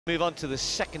Move on to the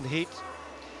second heat.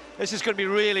 This is going to be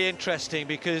really interesting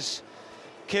because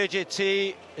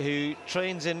KJT, who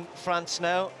trains in France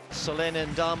now, Solène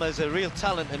Ndama is a real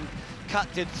talent, and Kat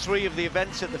did 3 of the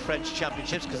events at the French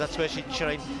Championships because that's where she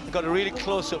trained. I got a really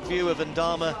close-up view of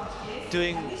Ndama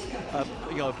doing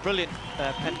a brilliant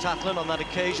pentathlon on that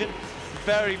occasion.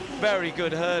 Very, very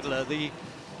good hurdler. The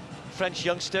French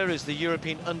youngster is the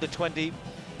European under-20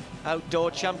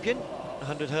 outdoor champion,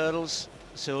 100 hurdles.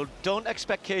 So don't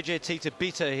expect KJT to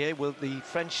beat her here. Well, the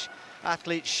French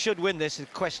athlete should win this. The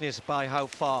question is by how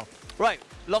far. Right,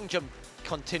 long jump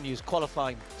continues,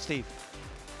 qualifying. Steve.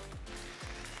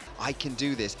 I can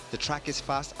do this. The track is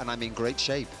fast and I'm in great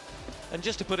shape. And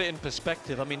just to put it in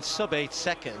perspective, I mean, sub 8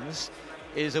 seconds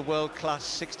is a world-class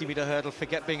 60-meter hurdle.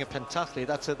 Forget being a pentathlete.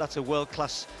 That's a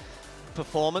world-class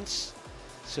performance.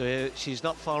 So she's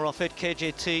not far off it.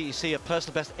 KJT, you see a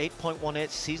personal best 8.18,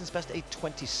 season's best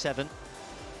 8.27.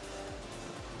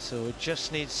 So it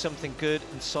just needs something good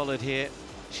and solid here.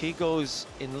 She goes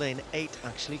in lane 8,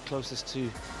 actually, closest to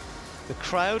the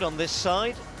crowd on this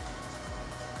side.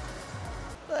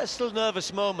 There's still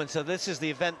nervous moments, so this is the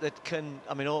event that can,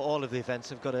 I mean, all of the events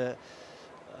have got a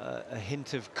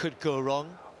hint of could go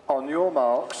wrong. On your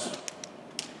marks.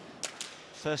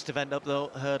 First event up though,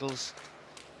 hurdles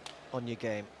on your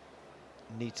game.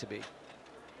 Need to be.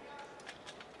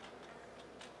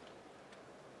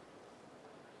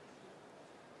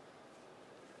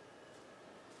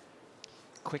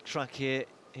 Quick track here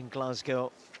in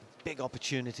Glasgow. Big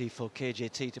opportunity for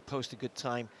KJT to post a good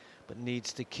time, but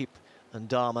needs to keep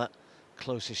Ndama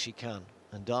close as she can.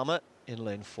 Ndama in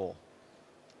lane 4.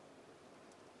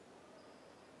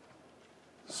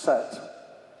 Set.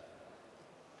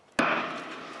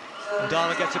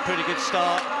 Ndama gets a pretty good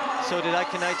start. So did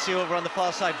Akinaitsu over on the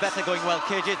far side. Beta going well,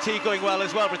 KJT going well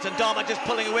as well, but Ndama just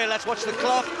pulling away. Let's watch the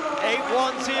clock.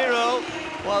 8:10.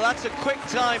 Well, that's a quick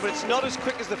time, but it's not as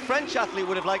quick as the French athlete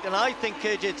would have liked, and I think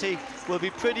KJT will be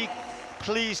pretty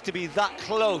pleased to be that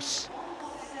close.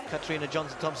 Katarina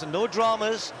Johnson-Thompson, no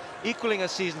dramas, equaling her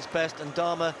season's best.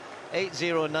 Ndama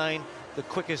 8:09, the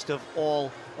quickest of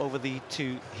all over the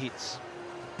 2 heats.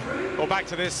 Well, back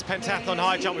to this pentathlon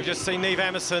high jump. We've just seen Niamh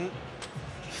Emerson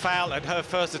foul at her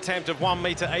first attempt of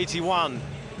 1.81 m.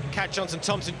 Kat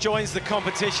Johnson-Thompson joins the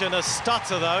competition, a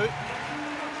stutter though,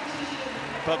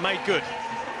 but made good.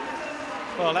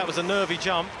 Well, that was a nervy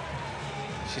jump.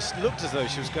 She looked as though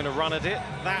she was going to run at it.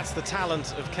 That's the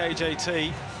talent of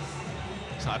KJT.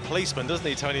 It's like a policeman, doesn't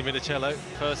he, Tony Minicello?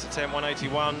 First attempt,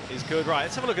 181 is good. Right,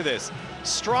 let's have a look at this.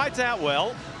 Strides out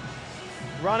well,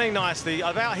 running nicely.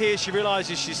 About here, she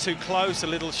realises she's too close. A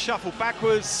little shuffle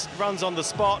backwards, runs on the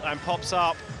spot and pops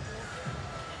up.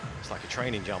 It's like a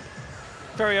training jump.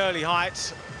 Very early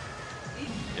height.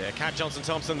 Yeah, Kat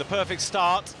Johnson-Thompson, the perfect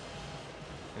start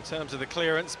in terms of the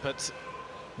clearance, but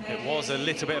it was a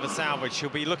little bit of a salvage. She'll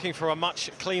be looking for a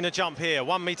much cleaner jump here.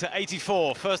 1.84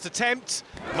 m. First attempt,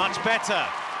 much better.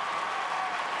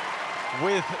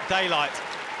 With daylight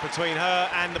between her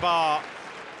and the bar.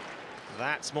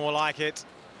 That's more like it.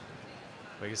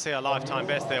 We can see her lifetime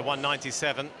best there,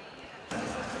 1.97. Well,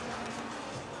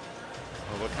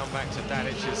 we'll come back to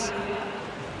Dadic's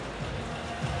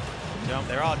jump.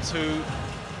 There are 2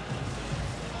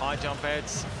 high jump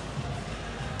heads.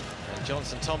 And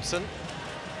Johnson-Thompson.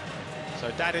 So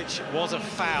Dadic was a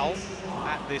foul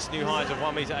at this new height of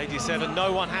 1.87 m.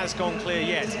 No one has gone clear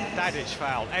yet. Dadic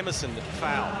foul, Emerson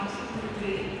foul.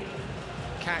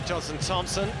 Kat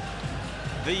Johnson-Thompson,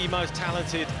 the most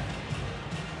talented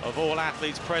of all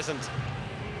athletes present.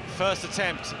 First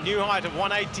attempt, new height of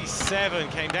 1.87 m.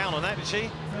 Came down on that, did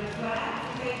she?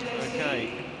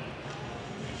 Okay.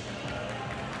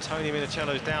 Tony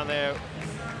Minicello's down there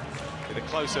with a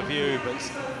closer view, but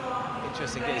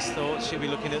interesting to get his thoughts. She'll be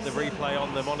looking at the replay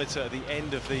on the monitor at the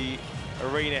end of the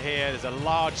arena here. There's a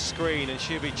large screen and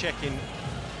she'll be checking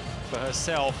for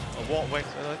herself what went.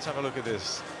 Let's have a look at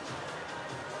this.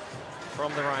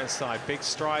 From the right side, big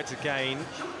strides again.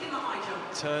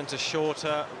 Turn to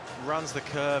shorter, runs the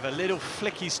curve. A little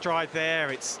flicky stride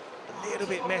there. It's a little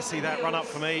bit messy, that run up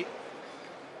for me.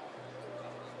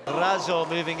 Razzo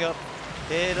moving up.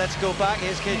 Here, let's go back.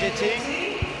 Here's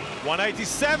KJT.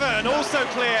 1.87, also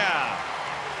clear.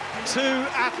 2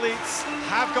 athletes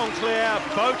have gone clear,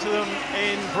 both of them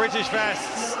in British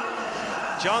vests.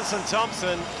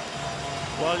 Johnson-Thompson,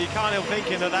 well, you can't help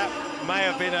thinking that that may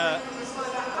have been a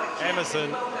Emerson.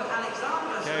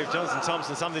 Gave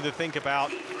Johnson-Thompson something to think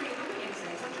about.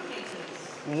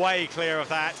 Way clear of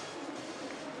that.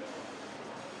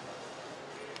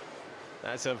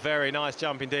 That's a very nice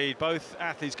jump indeed. Both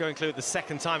athletes going clear at the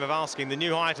second time of asking. The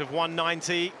new height of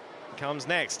 190 comes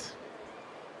next.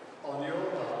 On your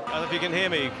I don't know if you can hear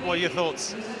me. What are your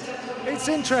thoughts? It's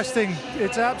interesting.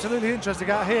 It's absolutely interesting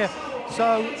out here.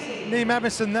 So Niamh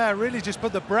Emerson there really just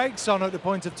put the brakes on at the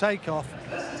point of takeoff.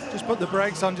 Just put the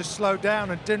brakes on, just slowed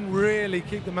down and didn't really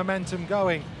keep the momentum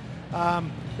going.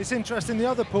 It's interesting, the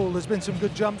other pool, there's been some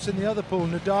good jumps in the other pool.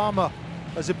 Nedama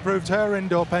has improved her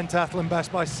indoor pentathlon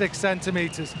best by 6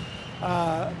 centimetres.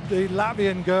 The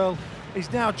Latvian girl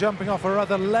is now jumping off her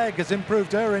other leg, has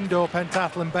improved her indoor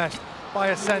pentathlon best by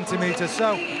 1 centimetre.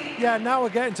 So, yeah, now we're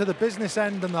getting to the business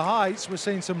end and the heights. We're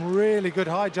seeing some really good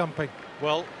high jumping.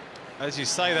 Well, as you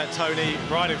say that, Tony,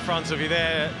 right in front of you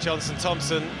there,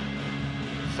 Johnson-Thompson,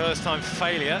 first time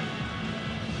failure.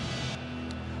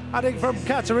 I think from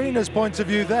Katarina's point of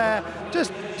view there,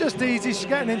 just easy, she's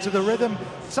getting into the rhythm.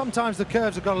 Sometimes the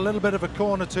curves have got a little bit of a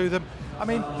corner to them. I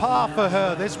mean, par for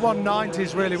her, this 190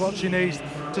 is really what she needs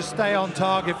to stay on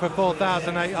target for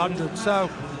 4,800, so.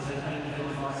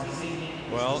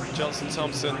 Well,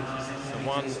 Johnson-Thompson, a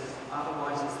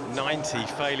 190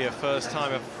 failure, first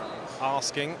time of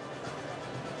asking,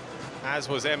 as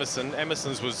was Emerson.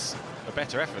 Emerson's was a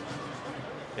better effort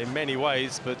in many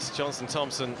ways, but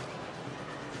Johnson-Thompson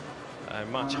a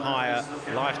much higher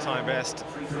lifetime best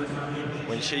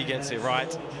when she gets it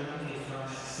right.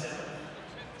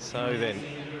 So then,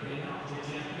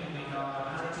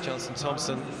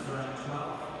 Johnson-Thompson,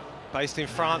 based in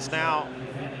France now,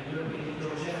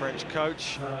 French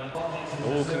coach.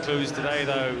 All concludes today,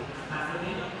 though,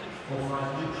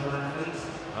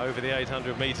 over the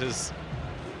 800 metres.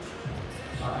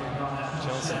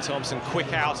 Johnson-Thompson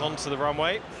quick out onto the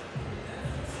runway.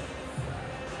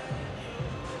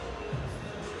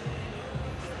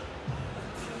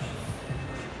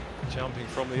 Jumping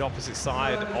from the opposite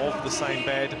side of the same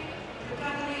bed.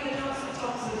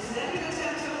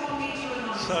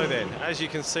 So then, as you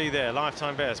can see there,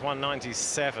 lifetime best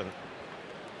 197.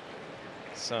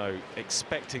 So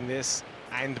expecting this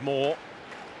and more,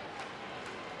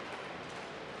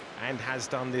 and has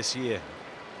done this year.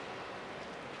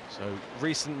 So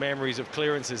recent memories of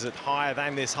clearances at higher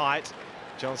than this height.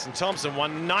 Johnson-Thompson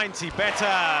 190 better.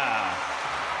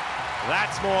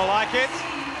 That's more like it.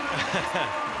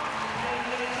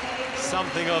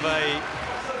 Something of a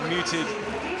muted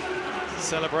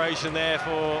celebration there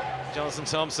for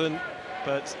Johnson-Thompson,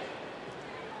 but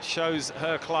shows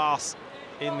her class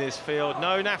in this field.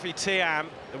 No Nafi Thiam,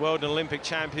 the world and Olympic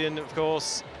champion, of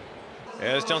course.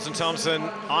 There's Johnson-Thompson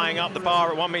eyeing up the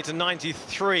bar at 1.93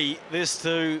 meters. This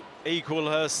to equal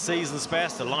her season's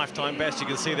best, a lifetime best. You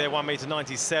can see there,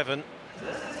 1.97 meters.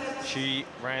 She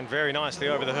ran very nicely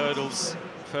over the hurdles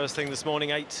first thing this morning,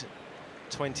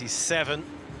 8:27.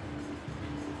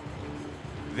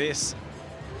 This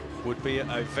would be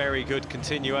a very good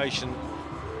continuation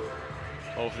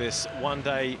of this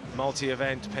one-day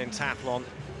multi-event pentathlon.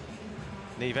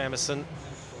 Niamh Emerson,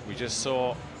 we just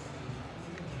saw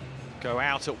go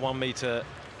out at 1.90 meters.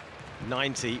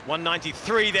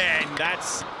 1.93 then,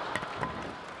 that's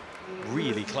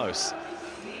really close,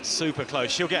 super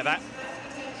close. She'll get that.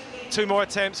 2 more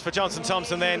attempts for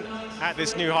Johnson-Thompson then at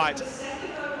this new height.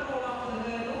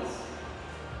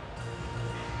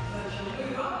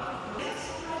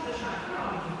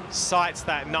 Sights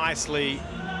that nicely.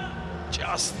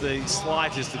 Just the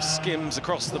slightest of skims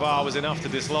across the bar was enough to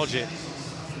dislodge it.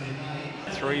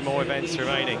 3 more events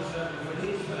remaining.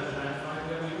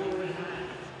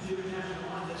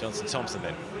 Johnson-Thompson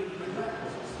then,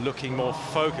 looking more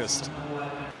focused.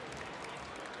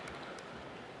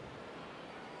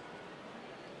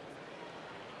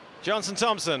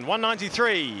 Johnson-Thompson,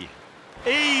 193,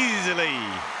 easily.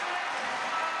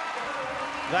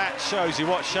 That shows you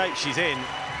what shape she's in.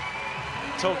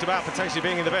 Talked about potentially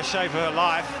being in the best shape of her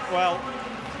life. Well,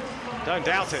 don't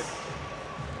doubt it.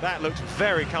 That looked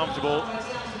very comfortable,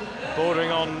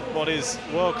 bordering on what is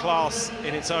world-class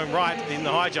in its own right in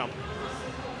the high jump.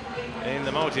 In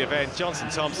the multi-event,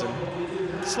 Johnson-Thompson,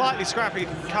 slightly scrappy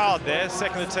card there.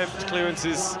 Second attempt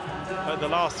clearances at the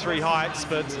last 3 heights,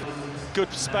 but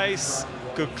good space,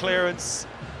 good clearance.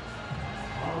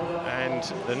 And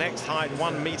the next height,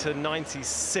 1.96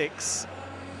 meters.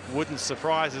 Wouldn't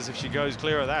surprise us if she goes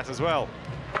clear of that as well.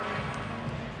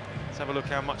 Let's have a look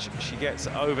how much she gets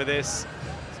over this.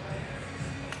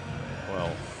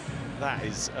 Well, that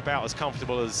is about as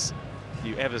comfortable as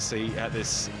you ever see at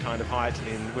this kind of height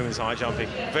in women's high jumping.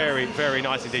 Very, very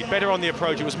nice indeed. Better on the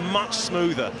approach, it was much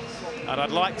smoother. And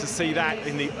I'd like to see that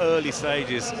in the early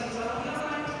stages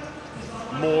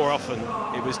more often.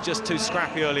 It was just too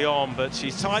scrappy early on, but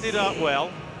she's tied it up well.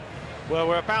 Well,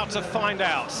 we're about to find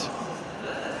out.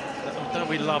 Don't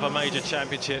we love a major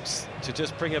championships to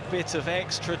just bring a bit of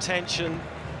extra tension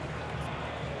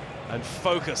and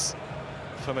focus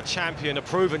from a champion, a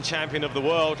proven champion of the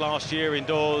world last year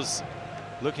indoors,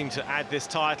 looking to add this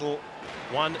title.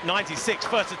 196,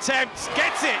 first attempt,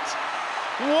 gets it!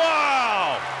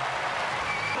 Wow!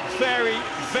 Very,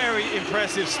 very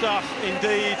impressive stuff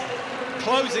indeed.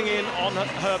 Closing in on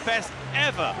her best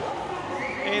ever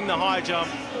in the high jump.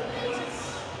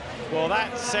 Well,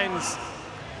 that sends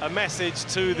a message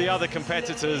to the other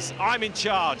competitors. I'm in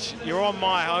charge, you're on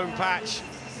my home patch.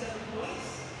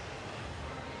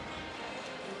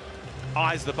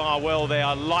 Eyes the bar well there,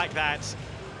 I like that.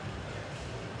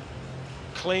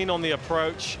 Clean on the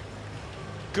approach,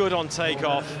 good on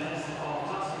takeoff.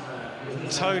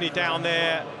 Tony down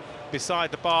there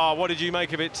beside the bar. What did you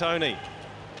make of it, Tony?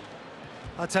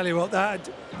 I'll tell you what,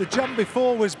 the jump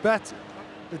before was better.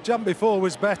 The jump before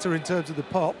was better in terms of the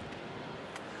pop.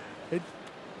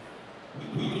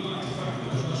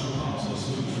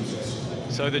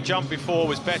 So the jump before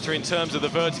was better in terms of the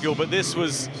vertical, but this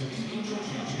was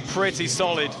pretty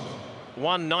solid.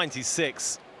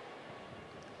 196.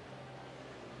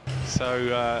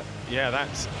 So, yeah,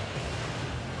 that's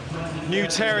new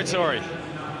territory.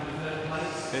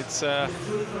 It's,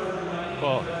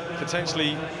 well,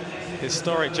 potentially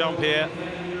historic jump here.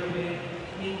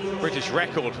 British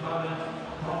record.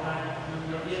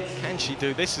 Can she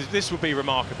do this? This would be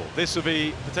remarkable. This would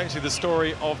be potentially the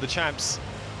story of the champs.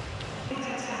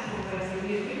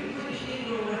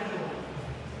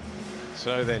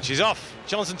 So then she's off.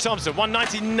 Johnson-Thompson,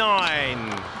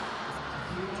 199.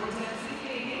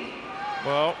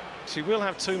 Well, she will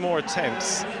have 2 more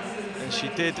attempts, and she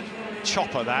did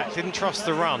chopper that, didn't trust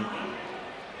the run.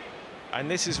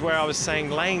 And this is where I was saying,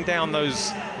 laying down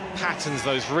those patterns,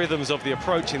 those rhythms of the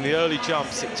approach in the early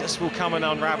jumps, it just will come and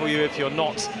unravel you if you're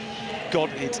not got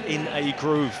it in a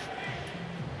groove.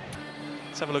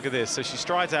 Let's have a look at this. So she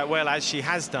strides out well, as she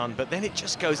has done, but then it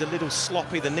just goes a little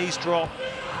sloppy. The knees drop,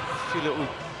 a few little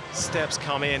steps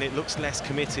come in, it looks less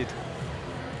committed.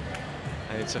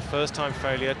 And it's a first-time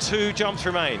failure. 2 jumps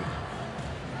remain.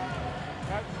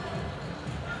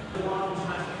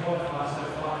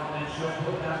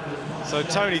 So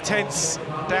Tony tense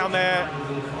down there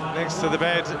next to the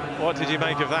bed. What did you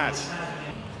make of that?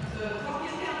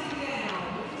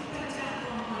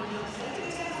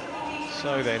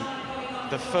 So then,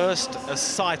 the first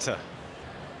asciter.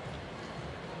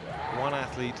 One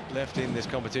athlete left in this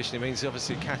competition. It means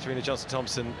obviously Katarina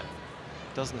Johnson-Thompson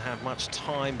doesn't have much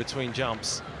time between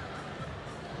jumps.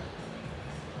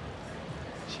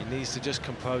 She needs to just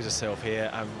compose herself here.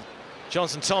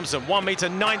 Johnson-Thompson,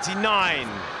 1.99 m.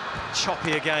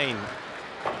 Choppy again.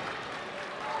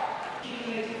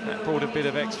 That brought a bit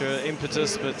of extra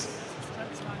impetus, but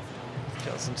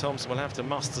Johnson-Thompson will have to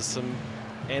muster some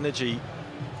energy.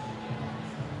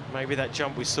 Maybe that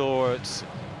jump we saw at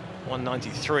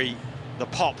 193, the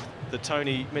pop that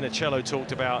Tony Minicello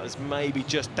talked about, has maybe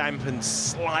just dampened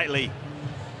slightly.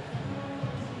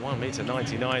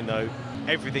 1.99 m though.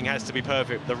 Everything has to be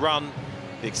perfect. The run,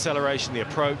 the acceleration, the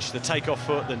approach, the takeoff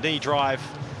foot, the knee drive,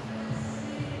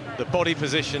 the body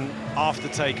position after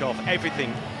takeoff,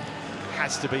 everything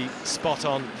has to be spot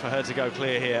on for her to go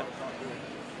clear here.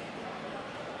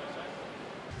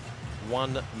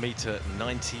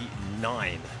 1.99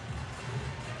 m.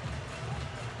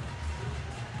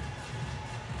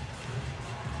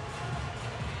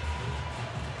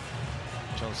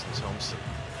 Johnson-Thompson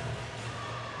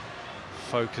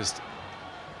focused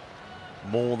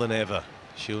more than ever.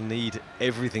 She'll need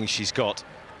everything she's got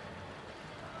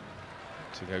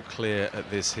to go clear at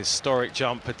this historic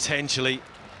jump, potentially.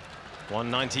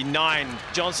 1.99 m.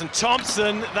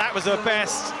 Johnson-Thompson, that was her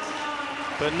best,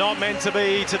 but not meant to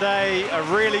be today. A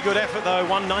really good effort though,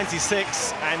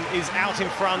 1.96, and is out in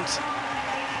front.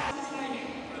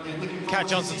 Kat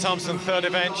Johnson-Thompson, third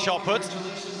event, shot put.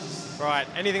 Right,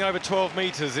 anything over 12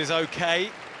 meters is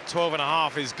okay.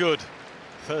 12.5 is good.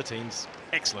 13's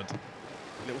excellent.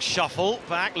 Little shuffle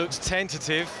back, looks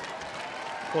tentative.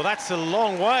 Well, that's a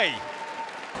long way.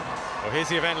 Well, here's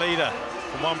the event leader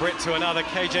from one Brit to another,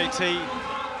 KJT.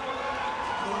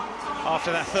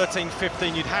 After that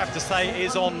 13.15, you'd have to say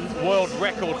is on world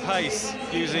record pace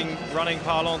using running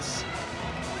parlance.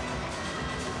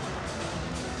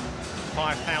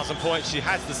 5,000 points. She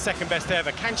has the second best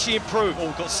ever. Can she improve?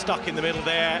 Oh, got stuck in the middle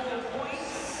there.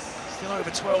 Still over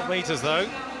 12 meters though.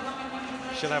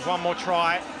 She'll have one more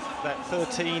try. That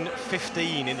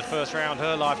 13.15 in the first round,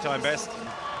 her lifetime best.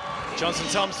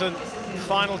 Johnson-Thompson,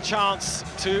 final chance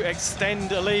to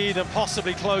extend a lead and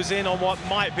possibly close in on what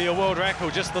might be a world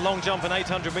record. Just the long jump and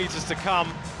 800 meters to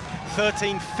come.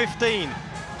 13.15,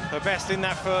 her best in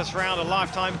that first round, a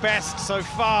lifetime best so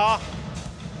far.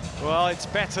 Well, it's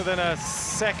better than a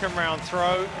second round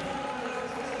throw.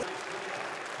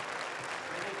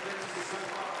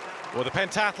 Well, the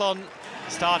pentathlon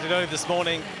started early this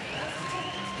morning.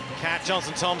 Kat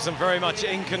Johnson-Thompson very much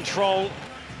in control.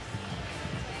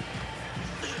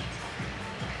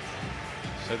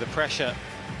 So the pressure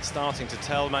starting to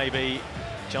tell, maybe.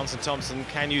 Johnson-Thompson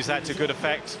can use that to good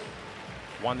effect.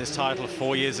 Won this title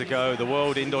 4 years ago, the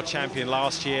world indoor champion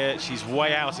last year. She's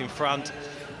way out in front.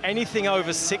 Anything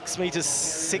over 6 meters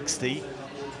 60,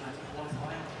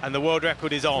 and the world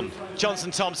record is on.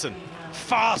 Johnson-Thompson,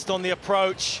 fast on the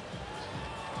approach.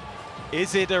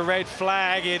 Is it a red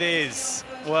flag? It is.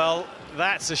 Well,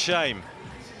 that's a shame.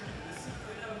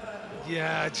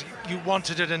 Yeah, you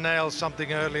wanted her to nail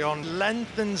something early on.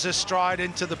 Lengthens her stride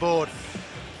into the board.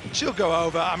 She'll go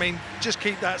over. I mean, just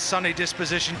keep that sunny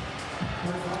disposition.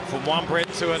 From one Brit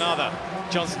to another.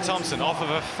 Johnson-Thompson off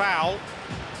of a foul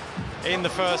in the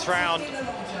first round.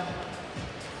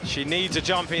 She needs a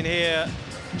jump in here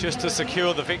just to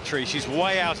secure the victory. She's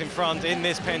way out in front in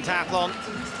this pentathlon.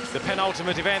 The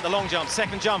penultimate event, the long jump,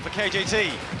 second jump for KJT.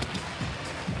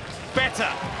 Better,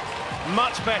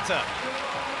 much better.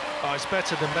 Oh, it's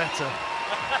better than better.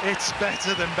 It's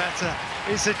better than better.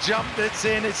 It's a jump that's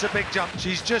in, it's a big jump.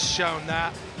 She's just shown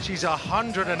that. She's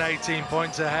 118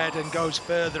 points ahead and goes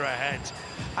further ahead.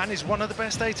 And is one of the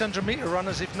best 800-meter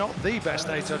runners, if not the best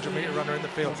 800-meter runner in the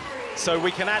field. So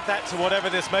we can add that to whatever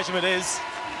this measurement is.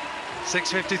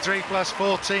 653 plus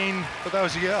 14, for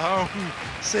those of you at home,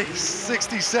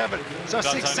 667. So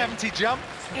 670 jump.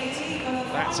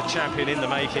 That's a champion in the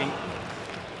making.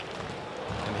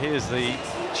 And here's the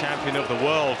champion of the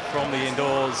world from the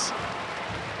indoors.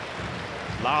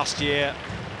 Last year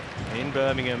in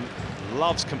Birmingham,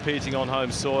 loves competing on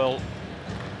home soil.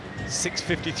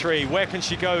 653, where can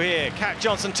she go here? Kat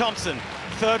Johnson-Thompson,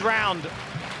 third round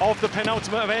of the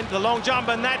penultimate event, the long jump,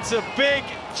 and that's a big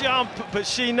jump, but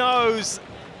she knows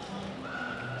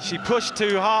she pushed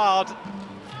too hard.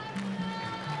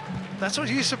 That's what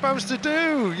you're supposed to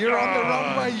do. You're on the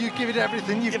runway, you give it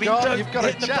everything you've got. You've got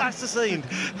hit a the plasticine.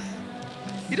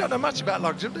 You don't know much about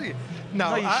long jump, do you?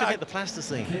 No, You should hit the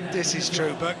plasticine. This is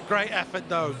true, but great effort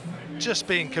though. Just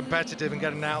being competitive and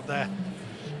getting out there.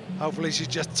 Hopefully she's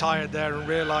just tired there and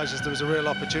realises there was a real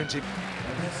opportunity.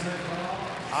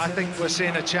 I think we're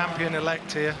seeing a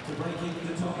champion-elect here.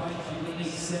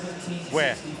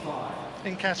 Where?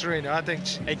 In Katarina, I think.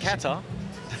 In Qatar?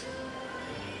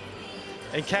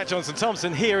 In Kat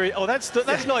Johnson-Thompson here. Oh, that's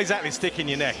not exactly sticking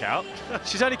your neck out.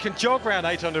 She's only can jog around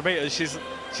 800 meters. She's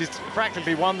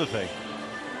practically won the thing.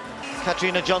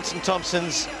 Katarina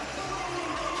Johnson-Thompson's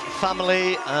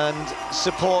family and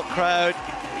support crowd.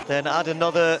 Then add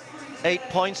another 8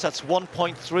 points. That's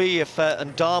 1.3 if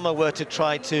Ndama were to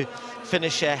try to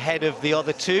finish ahead of the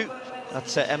other two.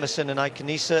 That's Emerson and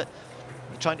Ikenisa.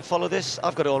 You trying to follow this?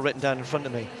 I've got it all written down in front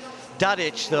of me.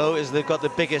 Dadic, though, is they've got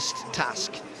the biggest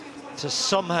task to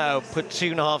somehow put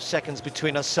 2.5 seconds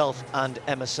between herself and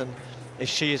Emerson if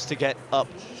she is to get up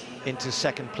into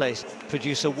second place.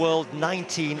 Produce a world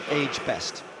 19 age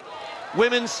best.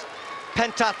 Women's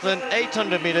pentathlon,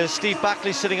 800 meters. Steve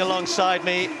Backley sitting alongside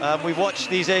me. We've watched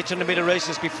these 800 meter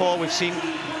races before. We've seen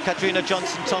Katarina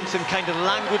Johnson-Thompson kind of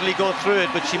languidly go through it,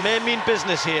 but she may mean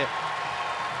business here.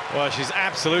 Well, she's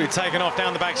absolutely taken off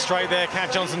down the back straight there,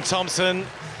 Kat Johnson-Thompson.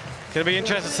 Going to be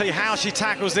interesting to see how she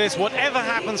tackles this. Whatever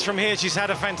happens from here, she's had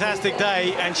a fantastic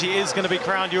day, and she is going to be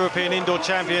crowned European indoor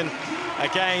champion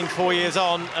again 4 years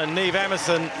on. And Niamh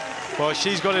Emerson, well,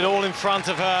 she's got it all in front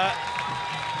of her.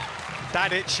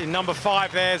 Dadic in number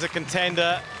 5 there is a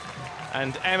contender,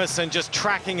 and Emerson just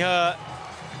tracking her.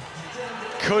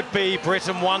 Could be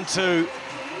Britain 1-2,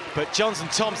 but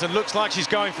Johnson-Thompson looks like she's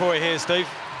going for it here, Steve.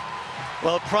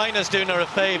 Well, Pryna's doing her a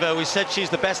favour. We said she's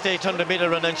the best 800 meter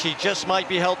runner, and she just might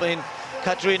be helping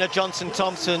Katarina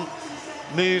Johnson-Thompson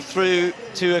move through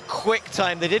to a quick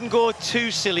time. They didn't go too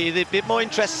silly. They're a bit more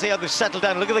interested to see how they've settled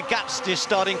down. Look at the gaps just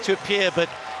starting to appear, but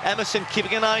Emerson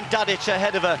keeping an eye on Dadic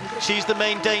ahead of her. She's the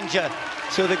main danger.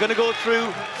 So they're going to go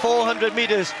through 400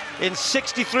 meters in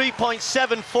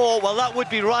 63.74. Well, that would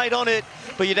be right on it,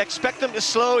 but you'd expect them to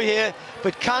slow here.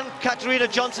 But can Katarina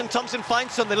Johnson-Thompson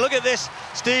find something? Look at this,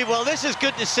 Steve. Well, this is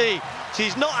good to see.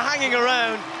 She's not hanging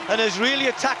around and is really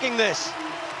attacking this.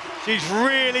 She's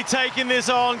really taking this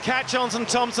on. Kat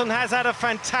Johnson-Thompson has had a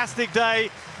fantastic day.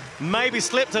 Maybe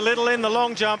slipped a little in the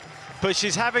long jump, but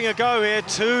she's having a go here.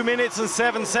 2 minutes and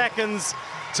 7 seconds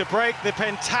to break the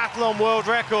pentathlon world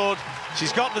record.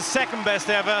 She's got the second best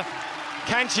ever.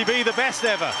 Can she be the best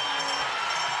ever?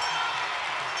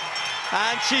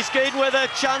 And she's skating with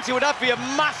a chance. It would have to be a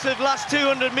massive last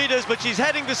 200 metres, but she's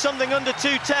heading for something under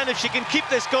 2:10 if she can keep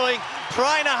this going.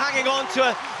 Prina hanging on to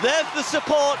her. There's the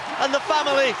support and the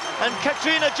family. And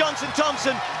Katarina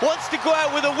Johnson-Thompson wants to go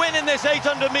out with a win in this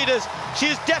 800 metres.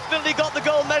 She's definitely got the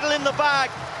gold medal in the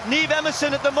bag. Niamh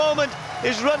Emerson at the moment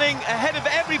is running ahead of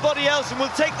everybody else and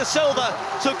will take the silver.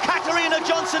 So Katarina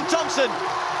Johnson-Thompson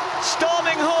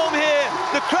storming home here.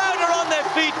 The crowd are on their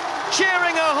feet,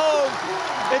 cheering her home.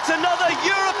 It's another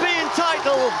European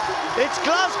title. It's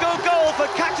Glasgow gold for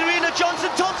Katarina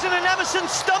Johnson-Thompson, and Emerson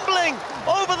stumbling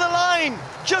over the line,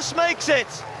 just makes it.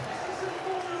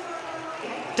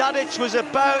 Dadic was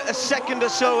about a second or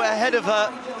so ahead of her,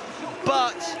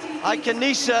 but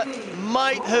Ikenisa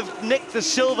might have nicked the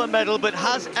silver medal, but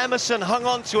has Emerson hung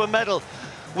on to a medal?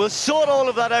 We'll sort all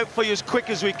of that out for you as quick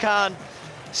as we can.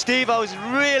 Steve, I was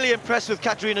really impressed with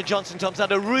Katarina Johnson-Thompson,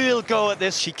 had a real go at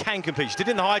this. She can compete. She did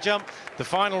in the high jump, the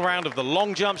final round of the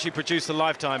long jump. She produced a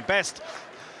lifetime best,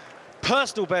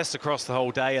 personal best across the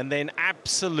whole day, and then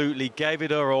absolutely gave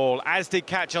it her all, as did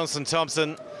Kat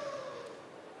Johnson-Thompson.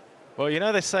 Well, you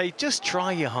know, they say, just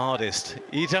try your hardest.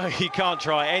 You can't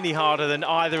try any harder than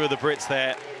either of the Brits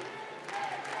there.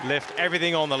 Lift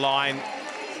everything on the line.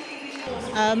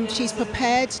 She's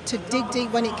prepared to dig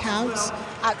deep when it counts.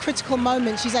 At critical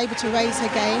moments, she's able to raise her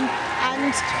game,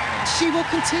 and she will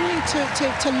continue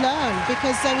to learn,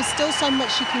 because there is still so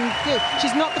much she can do.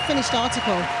 She's not the finished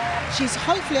article. She's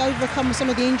hopefully overcome some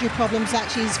of the injury problems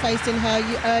that she's faced in her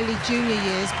early junior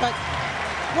years, but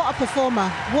what a performer,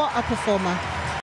 what a performer.